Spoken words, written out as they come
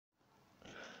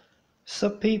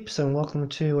Sup peeps, and welcome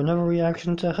to another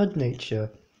reaction to Hood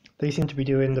Nature. They seem to be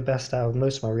doing the best out of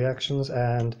most of my reactions,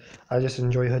 and I just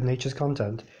enjoy Hood Nature's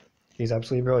content. He's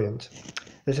absolutely brilliant.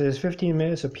 This is 15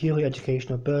 minutes of purely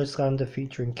educational bird slander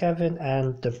featuring Kevin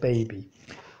and the baby.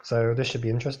 So this should be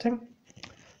interesting.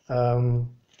 Yeah,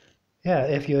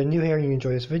 if you're new here and you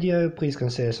enjoy this video, please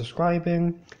consider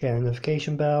subscribing, hit the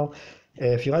notification bell.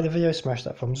 If you like the video, smash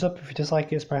that thumbs up. If you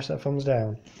dislike it, smash that thumbs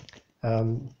down.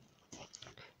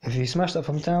 If you smash that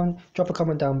thumbs down, drop a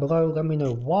comment down below, let me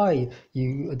know why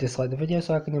you dislike the video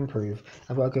so I can improve.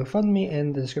 I've got a GoFundMe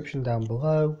in the description down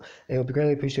below. It would be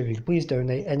greatly appreciated if you could please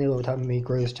donate. Any little would help me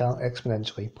grow this channel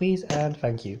exponentially. Please and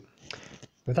thank you.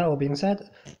 With that all being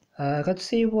said, let's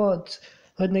see what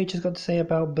Hood Nature's got to say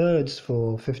about birds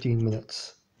for 15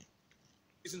 minutes.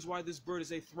 Reasons why this bird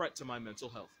is a threat to my mental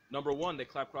health. Number one, they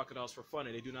clap crocodiles for fun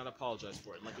and they do not apologize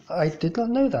for it. I did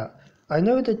not know that. I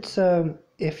know that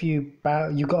if you bow,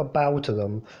 you got to bow to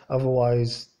them,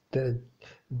 otherwise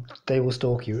they will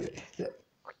stalk you.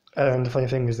 And the funny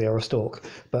thing is they are a stalk.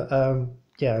 But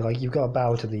yeah, like you've got to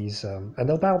bow to these, and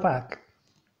they'll bow back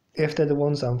if they're the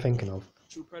ones that I'm thinking of.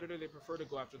 True predator, they prefer to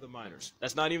go after the minors.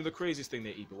 That's not even the craziest thing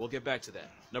they eat, but we'll get back to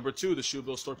that. Number two, the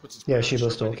shoebill stork puts its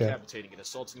shoebill stork, decapitating it,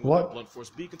 assaulting it with a blunt force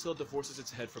beak until it divorces its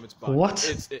head from its body.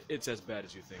 What? It's as bad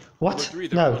as you think. What? Number three,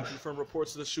 there are unconfirmed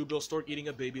reports of the shoebill stork eating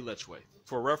a baby lechwe.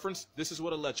 For reference, this is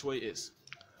what a lechwe is.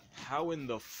 How in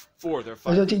the they're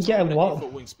 5 feet tall and an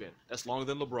 8-foot wingspan. That's longer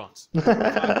than LeBron's.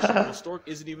 The stork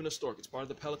isn't even a stork. It's part of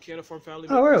the pelicaniform family.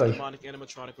 Oh, really? Demonic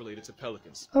animatronic related to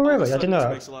pelicans. Oh, really? I didn't know that.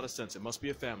 This makes a lot of sense. It must be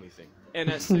a family thing. And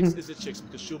at 6 is the chicks,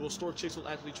 because shoebill stork chicks will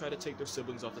actively try to take their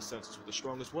siblings off the census, with the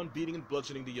strongest one beating and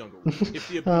bludgeoning the younger one. If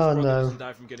the abused brother doesn't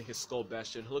die from getting his skull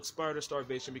bashed in, he'll expire to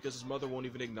starvation because his mother won't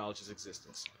even acknowledge his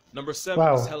existence. Number 7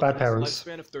 is Pelican has a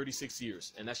lifespan of 36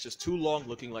 years, and that's just too long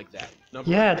looking like that.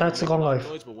 Yeah, that's a long life.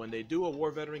 Noise, but when they do, a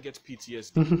war veteran gets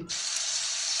PTSD.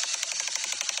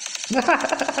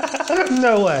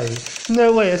 No way.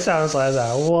 No way it sounds like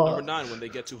that. What? Number 9, when they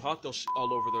get too hot, they'll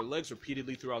all over their legs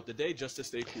repeatedly throughout the day just to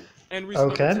stay cool. And reason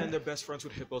number 10, they're best friends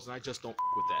with hippos, and I just don't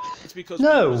with that. It's because when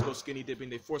hippos go skinny dipping,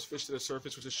 they force fish to the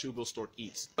surface, which a shoebill stork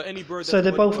eats. But any bird so they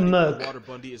both murk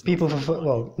people for fun.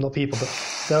 Well, not people, but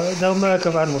they'll murk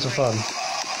of animals for fun.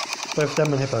 Both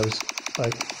them and hippos.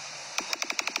 Like.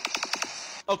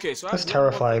 Okay, so that's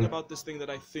terrifying. About this thing that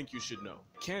I think you should know.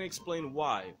 Can't explain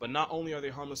why, but not only are they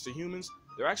harmless to humans,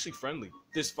 they're actually friendly.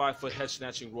 This 5-foot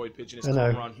head-snatching roid pigeon is calm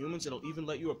around humans and it'll even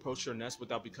let you approach their nest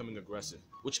without becoming aggressive,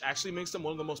 which actually makes them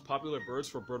one of the most popular birds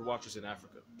for bird watchers in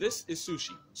Africa. This is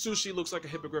Sushi. Sushi looks like a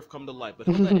hippogriff come to life, but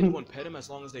he'll let anyone pet him as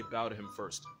long as they bow to him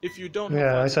first. If you don't,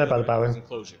 I said about the bowing.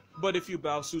 But if you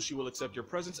bow, Sushi will accept your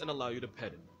presence and allow you to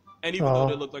pet him. And even though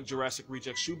they look like Jurassic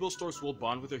reject, shoebill storks will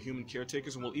bond with their human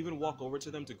caretakers and will even walk over to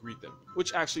them to greet them.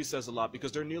 Which actually says a lot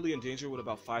because they're nearly endangered with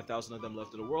about 5,000 of them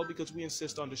left in the world because we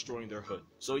insist on destroying their hood.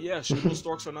 So yeah, shoebill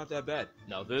storks are not that bad.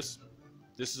 Now this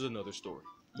is another story.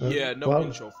 Yeah, no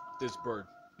intro, this bird.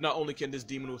 Not only can this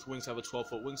demon with wings have a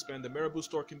 12-foot wingspan, the marabou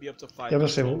stork can be up to 5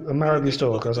 feet tall. A marabou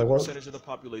stork, I was like, what? Percentage of the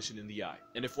population in the eye.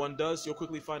 And if one does, you'll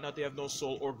quickly find out they have no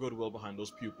soul or goodwill behind those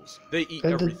pupils. They eat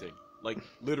everything. Like,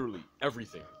 literally,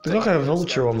 everything. They look like a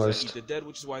vulture almost. Eat the dead,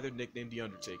 which is why they're nicknamed the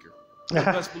Undertaker.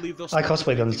 Best believe they'll I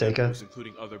cosplay the Undertaker.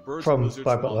 Including other birds, lizards,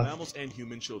 small mammals, and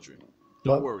human children.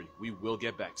 Don't worry, we will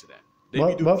get back to that. They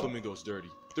be doing flamingos dirty.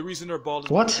 The reason they're bald is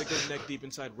because they get neck deep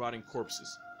inside rotting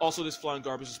corpses. Also, this flying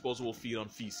garbage disposal will feed on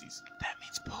feces. That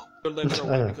means poop. Their legs are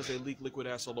wet because they leak liquid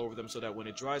ass all over them so that when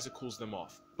it dries, it cools them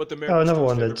off. But the marabou's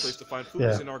favorite place to find food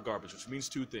is in our garbage, which means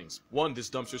 2 things. 1,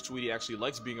 this dumpster's Tweety actually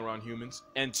likes being around humans.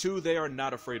 And 2, they are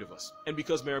not afraid of us. And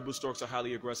because marabou storks are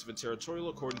highly aggressive and territorial,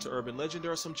 according to urban legend,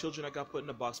 there are some children that got put in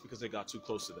a box because they got too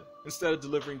close to them. Instead of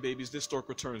delivering babies, this stork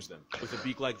returns them. With a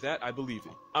beak like that, I believe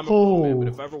it. I'm a grown man, but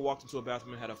if I ever walked into a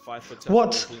bathroom and had a 5-foot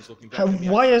looking back,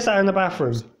 why is that in the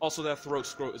bathroom? Also, that throat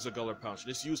scrote is a gullet pouch.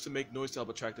 It's used to make noise to help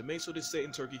attract a mate so this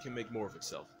Satan turkey can make more of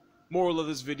itself. Moral of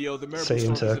this video, the marabou stork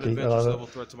is an Avengers level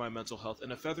threat to my mental health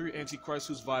and a feathery antichrist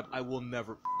whose vibe I will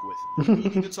never with. We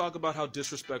need to talk about how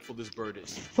disrespectful this bird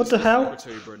is. What the hell?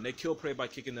 Secretary bird, and they kill prey by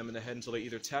kicking them in the head until they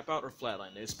either tap out or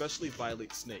flatline. They especially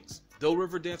violate snakes. They'll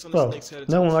river dance on a snake's head.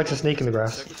 No one likes a snake in the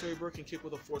grass. Secretary bird can kick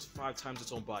with a force 5 times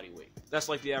its own body weight. That's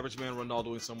like the average man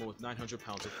Ronaldoing someone with 900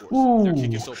 pounds of force. Their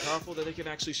kick is so powerful that they can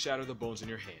actually shatter the bones in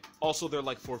your hand. Also, they're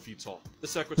like 4 feet tall. The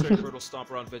secretary bird will stomp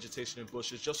around vegetation and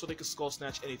bushes just so they can skull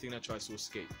snatch anything that that tries to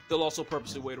escape. They'll also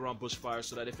purposely wait around bushfires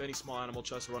so that if any small animal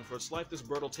tries to run for its life, this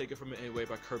bird will take it from it anyway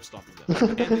by curb stomping them.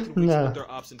 And they can wing split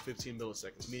their ops in 15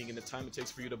 milliseconds, meaning in the time it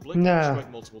takes for you to blink,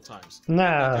 strike multiple times. Like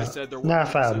I said, they're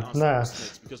 100% on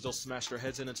snakes because they'll smash their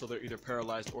heads in until they're either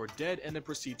paralyzed or dead and then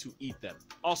proceed to eat them.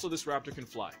 Also, this raptor can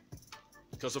fly.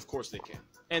 Because of course they can.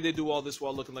 And they do all this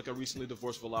while looking like a recently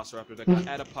divorced velociraptor that got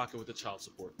out of pocket with the child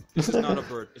support. This is not a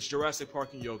bird, it's Jurassic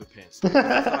Park in yoga pants.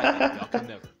 Y'all can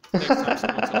never. Next time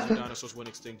someone tells you dinosaurs went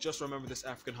extinct, just remember this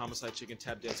African homicide chicken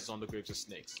tap dances on the graves of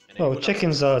snakes. Oh,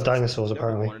 chickens are dinosaurs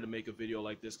apparently. I wanted to make a video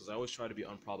like this because I always try to be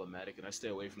unproblematic and I stay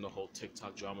away from the whole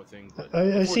TikTok drama thing. But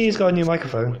I see he's got a new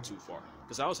microphone. Went too far.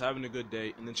 Because I was having a good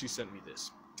day and then she sent me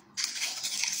this.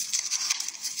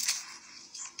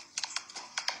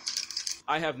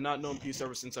 I have not known peace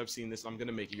ever since I've seen this. I'm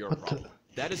gonna make it your problem.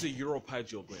 That is a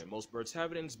uropygeal gland. Most birds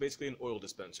have it, and it's basically an oil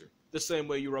dispenser. The same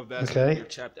way you rub Vaseline on your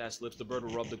chapped ass lips, the bird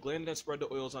will rub the gland and then spread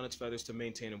the oils on its feathers to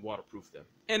maintain and waterproof them.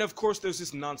 And of course, there's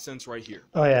this nonsense right here.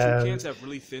 Oh yeah. Toucans have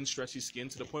really thin, stretchy skin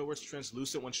to the point where it's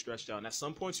translucent when stretched out. And at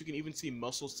some points, you can even see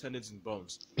muscles, tendons, and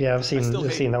bones. Yeah, I've seen that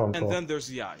one before. And then there's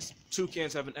the eyes.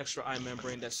 Toucans have an extra eye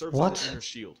membrane that serves as an inner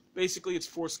shield. Basically, it's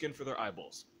foreskin for their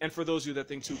eyeballs. And for those of you that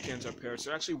think toucans are parrots,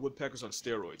 they're actually woodpeckers on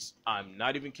steroids. I'm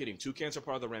not even kidding. Toucans are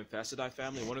part of the Ramphastidae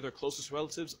family, and one of their closest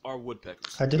relatives are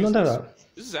woodpeckers. I did not know that.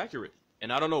 This is accurate.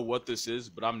 And I don't know what this is,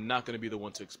 but I'm not going to be the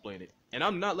one to explain it. And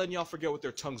I'm not letting y'all forget what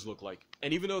their tongues look like.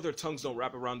 And even though their tongues don't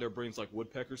wrap around their brains like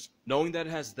woodpeckers, knowing that it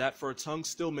has that for a tongue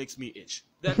still makes me itch.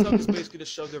 That tongue is basically to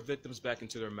shove their victims back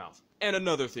into their mouth. And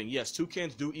another thing, yes,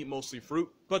 toucans do eat mostly fruit,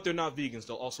 but they're not vegans.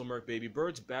 They'll also murk baby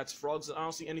birds, bats, frogs, and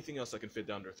honestly anything else that can fit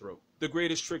down their throat. The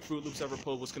greatest trick Fruit Loops ever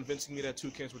pulled was convincing me that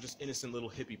toucans were just innocent little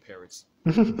hippie parrots.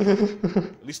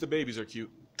 At least the babies are cute.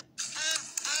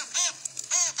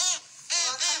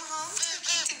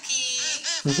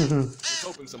 I was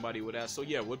hoping somebody would ask. So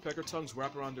yeah, woodpecker tongues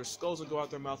wrap around their skulls and go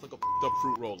out their mouth like a up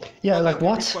fruit roll-up. Yeah, like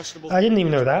what? I didn't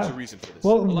even know that.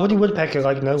 Well, woody woodpecker,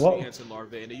 like, know what? Ants and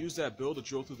larvae, and they use that bill to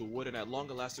drill through the wood and that long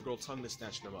elastigirl tongue to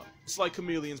snatch them up. It's like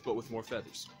chameleons, but with more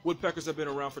feathers. Woodpeckers have been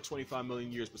around for 25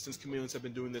 million years, but since chameleons have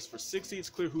been doing this for 60, it's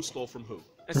clear who stole from who.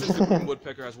 And since the green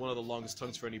woodpecker has one of the longest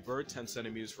tongues for any bird, 10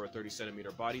 centimeters for a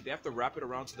 30-centimeter body, they have to wrap it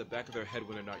around to the back of their head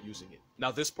when they're not using it.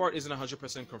 Now, this part isn't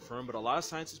 100% confirmed, but a lot of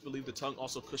scientists believe the tongue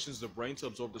also cushions the brain to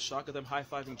absorb the shock of them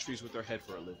high-fiving trees with their head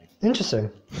for a living.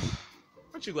 Interesting.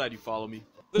 Aren't you glad you follow me?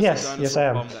 Yes, I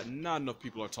am. Problem that not enough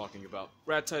people are talking about.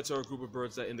 Ratites are a group of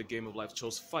birds that in the game of life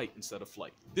chose fight instead of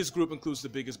flight. This group includes the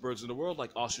biggest birds in the world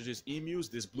like ostriches, emus,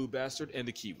 this blue bastard, and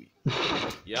the kiwi.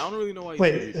 Yeah, I don't really know why you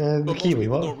Wait, but the most kiwi,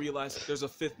 people what? don't realize that there's a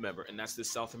fifth member, and that's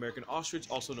this South American ostrich,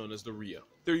 also known as the rhea.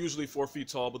 They're usually 4 feet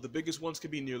tall, but the biggest ones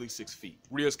can be nearly 6 feet.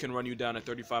 Rheas can run you down at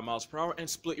 35 miles per hour and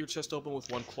split your chest open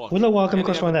with one claw. Well, welcome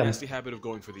across one of them. Nasty habit of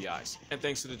going for the eyes. And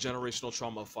thanks to the generational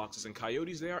trauma of foxes and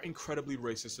coyotes, they are incredibly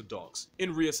racist to dogs.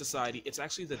 In rhea society, it's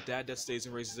actually the dad that stays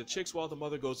and raises the chicks while the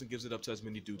mother goes and gives it up to as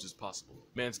many dudes as possible.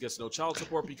 Mans gets no child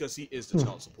support because he is the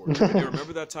child support. You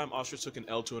remember that time ostrich took an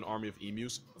L to an army of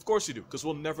emus? Of course you do, because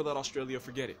we'll never let Australia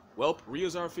forget it. Well,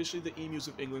 rheas are officially the emus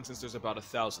of England since there's about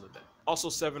 1,000 of them. Also,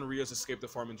 7 rheas escaped the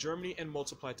farm in Germany and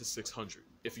multiplied to 600.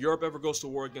 If Europe ever goes to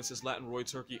war against this Latin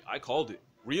roid turkey, I called it.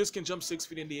 Rheas can jump 6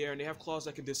 feet in the air and they have claws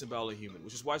that can disembowel a human,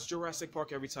 which is why it's Jurassic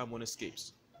Park every time one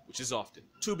escapes. Which is often.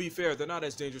 To be fair, they're not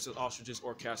as dangerous as ostriches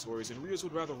or cassowaries, and rheas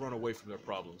would rather run away from their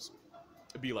problems.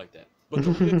 It'd be like that. But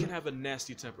the rhea can have a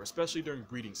nasty temper, especially during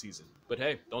breeding season. But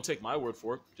hey, don't take my word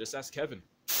for it, just ask Kevin.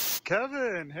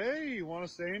 Kevin, hey, you want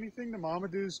to say anything to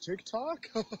Mamadou's TikTok?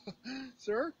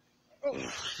 Sir? Oh.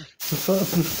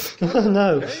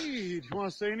 No. Hey, do you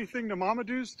want to say anything to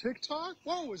Mamadou's TikTok?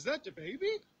 Whoa, is that the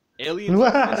baby? Aliens,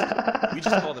 we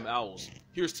just call them owls.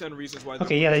 Here's 10 reasons why.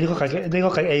 Okay, yeah, they look like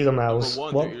alien owls.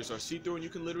 Number 1, their ears are see-through, and you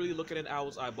can literally look at an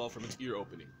owl's eyeball from its ear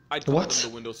opening. I'd call them the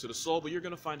windows to the soul, but you're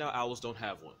gonna find out owls don't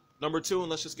have one. Number 2, and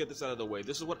let's just get this out of the way,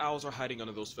 this is what owls are hiding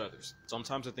under those feathers.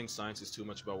 Sometimes I think science is too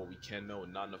much about what we can know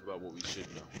and not enough about what we should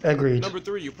know. Agreed. Number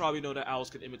 3, you probably know that owls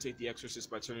can imitate the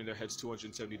Exorcist by turning their heads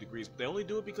 270 degrees, but they only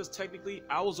do it because technically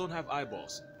owls don't have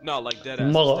eyeballs. No, like dead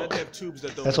ass. They have tubes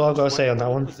that don't. That's all I've got to say on that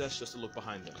one. Possess just to look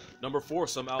behind them. Number 4,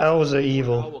 some owls are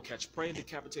evil. Owl will catch prey and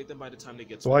decapitate them by the time they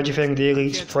get. Why do you think the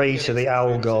elites pray to the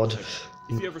owl god?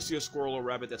 If you ever see a squirrel or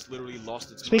rabbit that's literally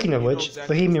lost its Speaking of which,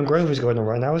 Bohemian Grove is going on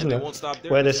right now, isn't it?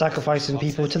 Where they're sacrificing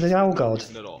people to the owl god.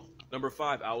 Number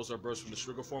 5, owls are birds from the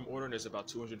Strigiform order, and there's about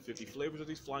 250 flavors of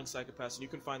these flying psychopaths, and you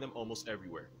can find them almost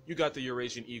everywhere. You got the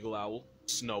Eurasian eagle owl,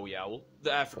 snowy owl,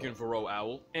 the African Varroa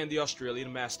owl, and the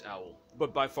Australian masked owl.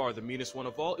 But by far the meanest one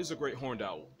of all is a great horned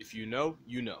owl. If you know,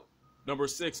 you know. Number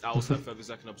 6, owls have feathers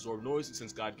that can absorb noise, and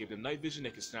since God gave them night vision, they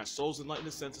can snatch souls and lighten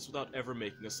the senses without ever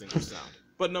making a single sound.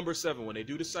 But number 7, when they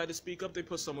do decide to speak up, they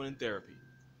put someone in therapy.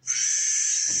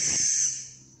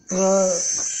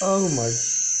 Oh my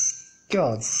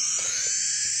God.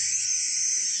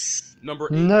 Number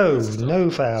 8. No,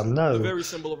 fam, no. The very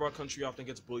symbol of our country often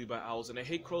gets bullied by owls, and they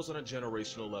hate crows on a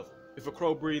generational level. If a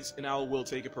crow breeds, an owl will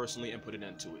take it personally and put an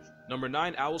end to it. Number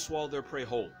 9, owls swallow their prey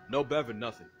whole. No bever,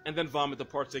 nothing. And then vomit the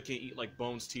parts they can't eat like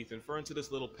bones, teeth, and fur into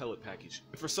this little pellet package.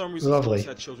 And for some reason, owls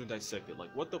had children dissected.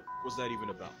 Like, what the was that even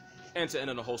about? And to end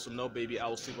on a wholesome note, baby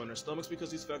owls sleep on their stomachs because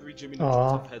these feathery Jimmy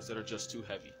Neutrons have heads that are just too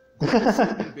heavy.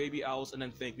 Sleeping baby owls and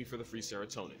then thank me for the free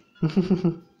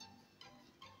serotonin.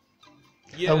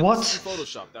 Yeah, what? This is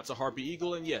Photoshop. That's a harpy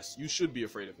eagle, and yes, you should be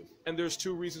afraid of it. And there's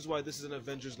 2 reasons why this is an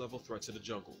Avengers-level threat to the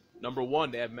jungle. Number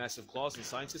 1, they have massive claws, and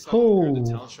scientists have compared the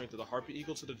talent strength of the harpy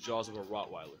eagle to the jaws of a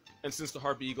Rottweiler. And since the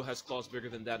harpy eagle has claws bigger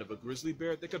than that of a grizzly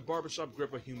bear, they could barbershop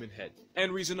grip a human head.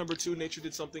 And reason number 2, nature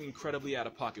did something incredibly out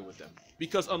of pocket with them.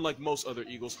 Because unlike most other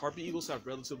eagles, harpy eagles have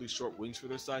relatively short wings for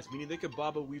their size, meaning they could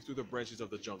bob and weave through the branches of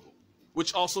the jungle.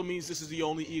 Which also means this is the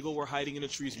only eagle where hiding in the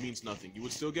trees means nothing. You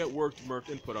would still get worked, murked,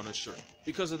 and put on a shirt.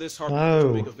 Because of this, harpy eagles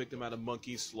will make a victim out of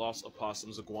monkeys, sloths,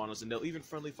 opossums, iguanas, and they'll even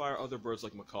friendly fire other birds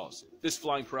like macaws. This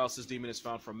flying paralysis demon is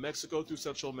found from Mexico through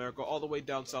Central America all the way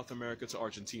down South America to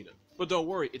Argentina. But don't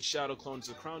worry, its shadow clone is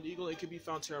a crowned eagle and can be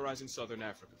found terrorizing Southern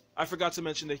Africa. I forgot to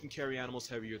mention they can carry animals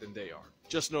heavier than they are.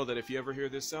 Just know that if you ever hear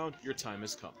this sound, your time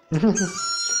has come.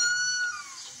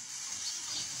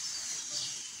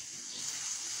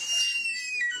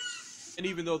 And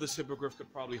even though this hippogriff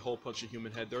could probably hole punch a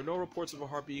human head, there are no reports of a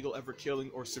harpy eagle ever killing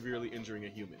or severely injuring a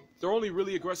human. They're only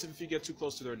really aggressive if you get too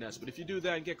close to their nest, but if you do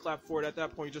that and get clapped for it, at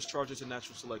that point you just charge it to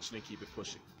natural selection and keep it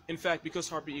pushing. In fact, because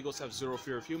harpy eagles have zero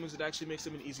fear of humans, it actually makes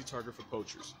them an easy target for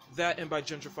poachers. That and by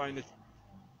gentrifying the...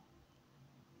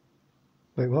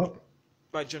 Wait, what?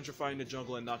 By gentrifying the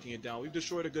jungle and knocking it down, we've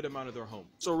destroyed a good amount of their home.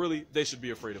 So really, they should be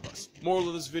afraid of us. Moral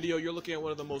of this video, you're looking at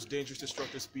one of the most dangerous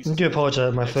destructive species... I do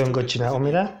apologise, my phone glitching out on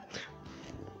me there.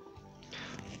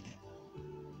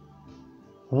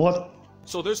 What?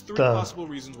 So there's 3 possible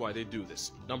reasons why they do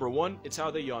this. Number 1, it's how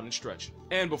they yawn and stretch.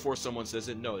 And before someone says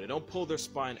it, no, they don't pull their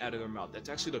spine out of their mouth. That's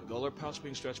actually the gullar pouch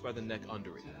being stretched by the neck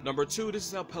under it. Number 2, this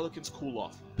is how pelicans cool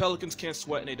off. Pelicans can't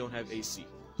sweat and they don't have AC.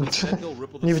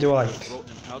 Neither do I.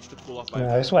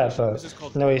 No, I sweat,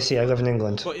 but no AC, I live in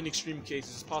England. But in extreme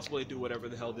cases, it's possible they do whatever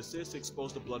the hell this is to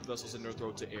expose the blood vessels in their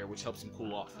throat to air, which helps them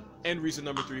cool off. And reason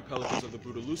number 3, pelicans are the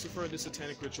brood of Lucifer, and this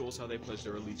satanic ritual is how they pledge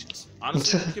their allegiance.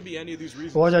 Honestly, it could be any of these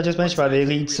reasons. What did I just mention about the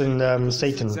elites and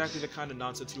Satan? Exactly the kind of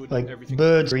nonsense you would like, everything.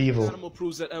 Birds are evil. Animal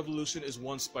proves that evolution is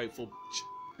one spiteful bitch.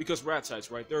 Because rat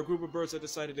heights, right? They're a group of birds that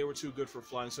decided they were too good for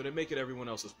flying, so they make it everyone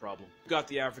else's problem. Got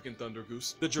the African thunder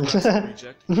goose, the Jurassic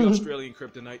reject, the Australian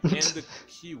kryptonite, and the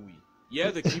kiwi. Yeah,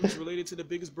 the kiwi's related to the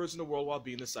biggest birds in the world while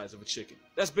being the size of a chicken.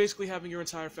 That's basically having your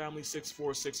entire family 6'4",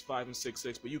 6'5", and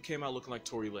 6'6", but you came out looking like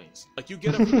Tory Lanez. Like, you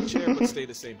get up from the chair but stay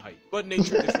the same height. But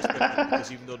nature disrespects them,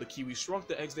 because even though the kiwis shrunk,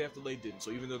 the eggs they have to lay didn't.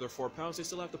 So even though they're 4 pounds, they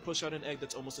still have to push out an egg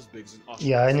that's almost as big as an ostrich.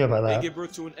 Yeah, I knew about that. They give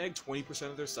birth to an egg 20%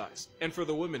 of their size. And for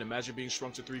the women, imagine being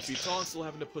shrunk to 3 feet tall and still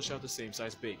having to push out the same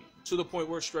size baby. To the point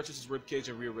where it stretches its ribcage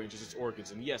and rearranges its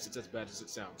organs. And yes, it's as bad as it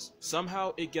sounds.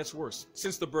 Somehow, it gets worse.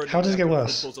 Since the bird How does it get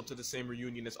worse? Pulls up to the same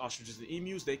reunion as ostriches and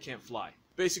emus, they can't fly.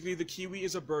 Basically, the kiwi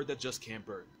is a bird that just can't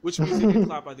bird, which means they get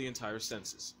clapped by the entire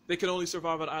senses. They can only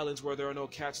survive on islands where there are no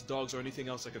cats, dogs, or anything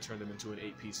else that can turn them into an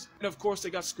 8-piece. And of course, they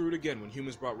got screwed again when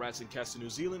humans brought rats and cats to New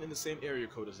Zealand in the same area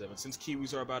code as them, and since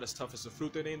kiwis are about as tough as the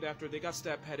fruit they're named after, they got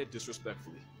stab-patted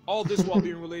disrespectfully. All this while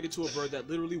being related to a bird that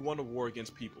literally won a war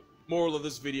against people. Moral of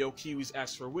this video, kiwis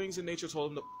asked for wings and nature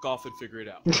told them to f*** off and figure it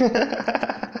out.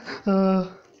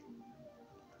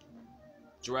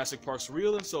 Jurassic Park's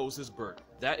real, and so is this bird.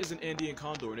 That is an Andean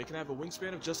condor, and it can have a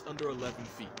wingspan of just under 11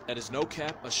 feet. That is no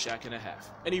cap, a shack and a half.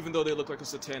 And even though they look like a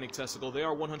satanic testicle, they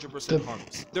are 100%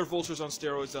 harmless. They're vultures on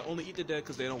steroids that only eat the dead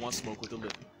because they don't want smoke with the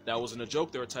living. That wasn't a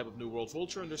joke, they're a type of New World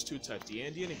vulture, and there's 2 types, the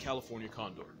Andean and California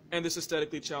condor. And this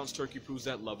aesthetically challenged turkey proves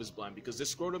that love is blind, because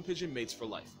this scrotum pigeon mates for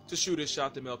life. To shoot his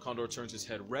shot, the male condor turns his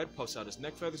head red, puffs out his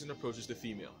neck feathers, and approaches the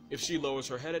female. If she lowers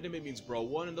her head at him, it means bro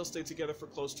won, and they'll stay together for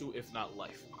close to, if not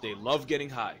life. They love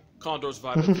getting high. Condors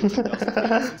vibe at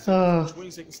 15,000 feet, which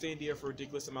wings they can stay in the air for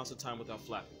ridiculous amounts of time without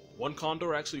flapping. One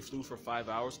condor actually flew for 5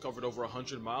 hours, covered over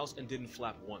 100 miles, and didn't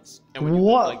flap once. And when you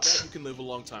live like that, you can live a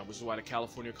long time, which is why the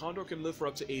California condor can live for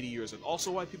up to 80 years, and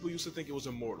also why people used to think it was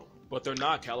immortal. But they're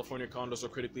not. California condors are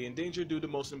critically endangered due to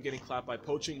most of them getting clapped by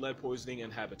poaching, lead poisoning,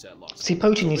 and habitat loss. See,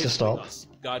 poaching needs to stop.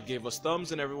 God gave us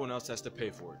thumbs and everyone else has to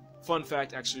pay for it. Fun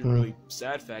fact, actually really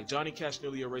sad fact, Johnny Cash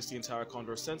nearly erased the entire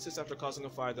condor census after causing a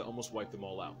fire that almost wiped them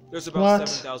all out. There's about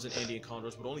 7,000 Indian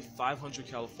condors, but only 500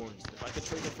 Californians. If I could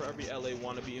trade them for every LA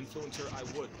wannabe influencer, I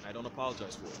would. I don't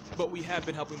apologize for it. But we have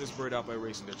been helping this bird out by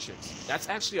raising their chicks. That's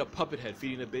actually a puppet head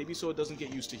feeding a baby so it doesn't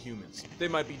get used to humans. They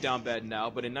might be down bad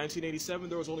now, but in 1987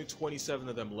 there was only 27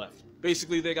 of them left.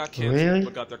 Basically, they got canceled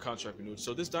but got their contract renewed,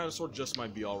 so this dinosaur just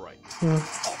might be alright.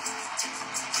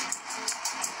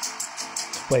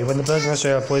 Wait, when the birds in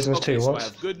Australia are poisonous too, so what? I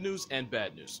have good news and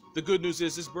bad news. The good news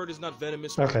is this bird is not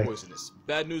venomous or poisonous.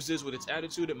 Bad news is with its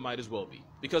attitude, it might as well be.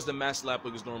 Because the masked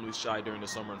lapwing is normally shy during the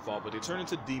summer and fall, but they turn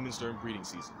into demons during breeding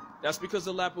season. That's because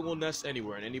the lapwing will nest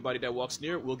anywhere, and anybody that walks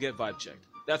near it will get vibe checked.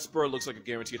 That spur looks like a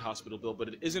guaranteed hospital bill, but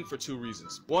it isn't for two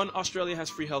reasons. One, Australia has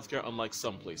free healthcare unlike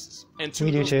some places. And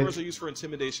two, those spurs are used for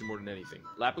intimidation more than anything.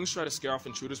 Lapwings try to scare off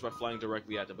intruders by flying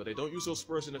directly at them, but they don't use those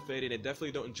spurs in a fade, and they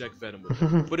definitely don't inject venom with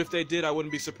them. But if they did, I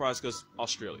wouldn't be surprised because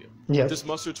Australia. Yep. This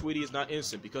mustard tweety is not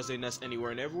innocent because they nest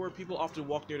anywhere and everywhere. People often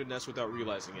walk near the nest without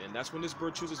realizing it, and that's when this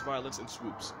bird chooses violence and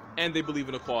swoops. And they believe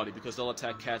in equality because they'll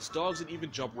attack cats, dogs, and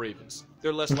even jump ravens.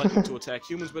 They're less likely to attack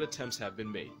humans, but attempts have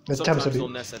been made. Sometimes they'll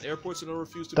nest at airports and they'll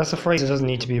refuse to. That's a phrase that doesn't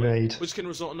need to be made. Which can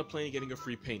result in the plane getting a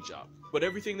free paint job. But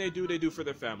everything they do for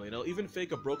their family, and they'll even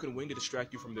fake a broken wing to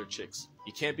distract you from their chicks.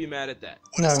 You can't be mad at that.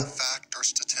 What is a fact or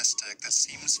statistic that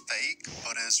seems fake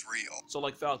but is real? So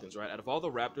like falcons, right? Out of all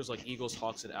the raptors like eagles,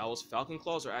 hawks, and owls, falcon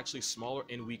claws are actually smaller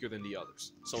and weaker than the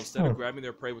others. So instead of grabbing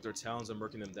their prey with their talons and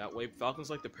murking them that way,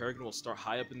 falcons like the peregrine will start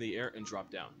high up in the air and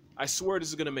drop down. I swear this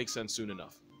is going to make sense soon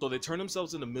enough. So they turn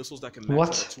themselves into missiles that can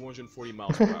max out at 240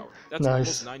 miles per hour. That's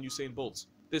almost 9 Usain Bolts.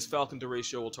 This falcon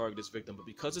deratio will target its victim, but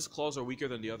because its claws are weaker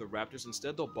than the other raptors,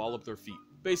 instead they'll ball up their feet,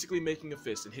 basically making a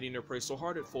fist and hitting their prey so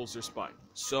hard it folds their spine.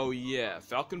 So yeah,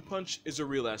 falcon punch is a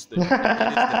real ass thing, and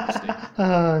it's devastating.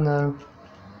 Oh no.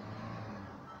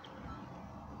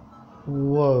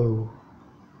 Whoa.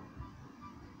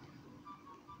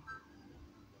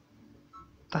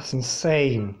 That's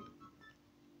insane.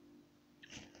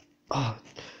 Oh,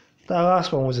 that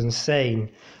last one was insane.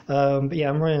 But yeah,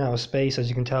 I'm running out of space, as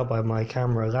you can tell by my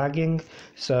camera lagging.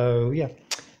 So yeah.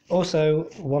 Also,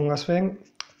 one last thing.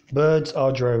 Birds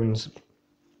are drones.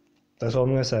 That's all I'm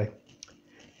going to say.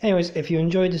 Anyways, if you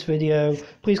enjoyed this video,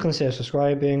 please consider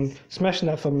subscribing, smashing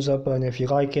that thumbs up button if you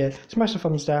like it, smash the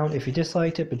thumbs down if you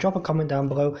disliked it, but drop a comment down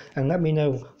below and let me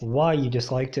know why you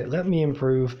disliked it. Let me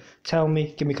improve, tell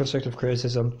me, give me constructive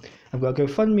criticism. I've got a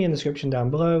GoFundMe in the description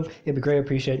down below. It'd be greatly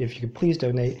appreciated if you could please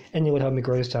donate, and it would help me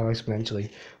grow this channel exponentially.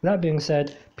 With that being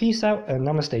said, peace out and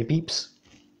namaste peeps.